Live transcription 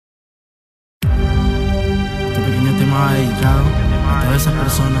va dedicado a todas esas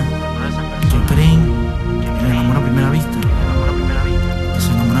personas que creen en el amor a primera vista, que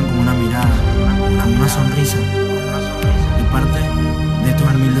se enamoran con una mirada, con una sonrisa, de parte de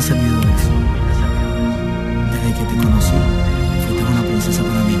estos humildes servidores. Desde que te conocí, fuiste una princesa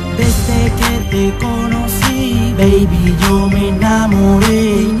para mí. Desde que te conocí, baby, yo me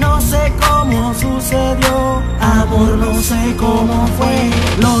enamoré. Y no sé cómo sucedió, amor, no sé cómo fue.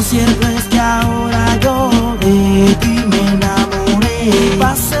 Lo cierto es que ahora yo de ti me enamoré.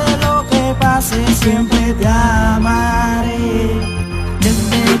 Pase lo que pase, siempre te amaré.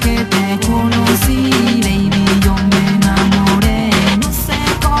 Desde que te conocí, baby, yo me enamoré. No sé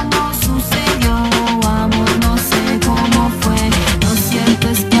cómo sucedió, amor, no sé cómo fue. Lo cierto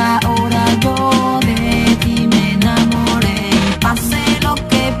es que ahora yo de ti me enamoré. Pase lo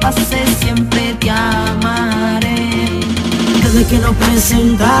que pase, siempre te amaré. Desde que nos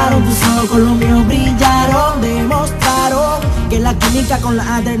presentaron, tus ojos con los míos brillaron. Demostraron que la química con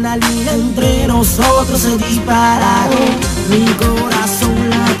la adrenalina entre nosotros se dispararon. Mi corazón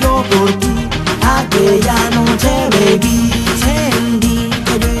latió por ti, aquella noche baby. Sentí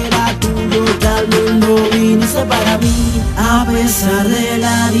que yo era tuyo, que al mundo viniste para mí. A pesar de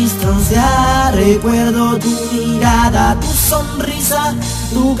la distancia, recuerdo tu mirada, tu sonrisa,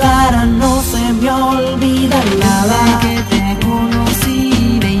 tu cara no se me olvida nada. Desde que te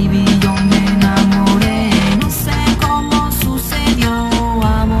conocí, baby, yo me enamoré. No sé cómo sucedió,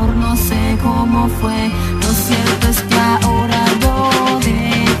 amor, no sé cómo fue. Lo cierto es que ahora yo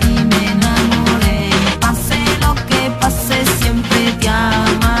de ti me enamoré. Pase lo que pase, siempre te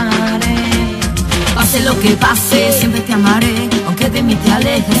amaré. Pase lo que pase, siempre te amaré. Aunque de mí te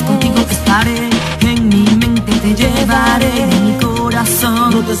alejes, contigo que estaré. En mi mente te llevaré, de mi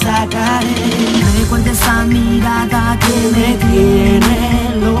corazón No te sacaré, recuerda esa mirada que me tiene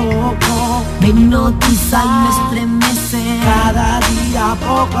loco. me hipnotiza y me estremece. Cada día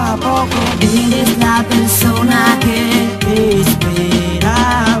poco a poco Eres la persona que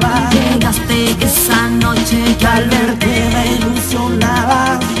esperaba. llegaste esa noche que Al verte me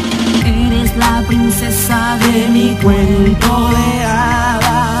ilusionaba. eres la princesa De mi cuento de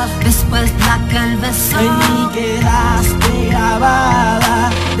hadas, Después de aquel beso en mí quedaste grabada.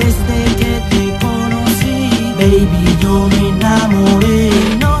 Desde que te conocí, baby, yo me enamoré.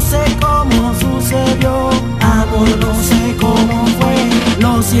 No sé cómo sucedió, amor, no sé cómo fue.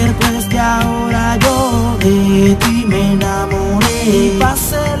 Lo cierto es que ahora yo de ti me enamoré.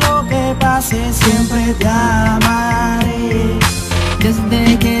 Pase lo que pase, siempre te amaré.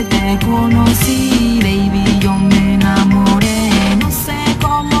 Desde que te conocí, baby, yo me enamoré. No sé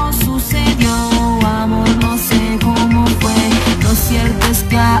cómo sucedió, amor, no sé cómo fue. Lo cierto es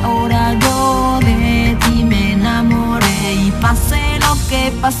que ahora yo de ti me enamoré. Y pase lo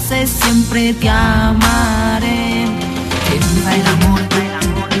que pase, siempre te amaré. Que viva el amor.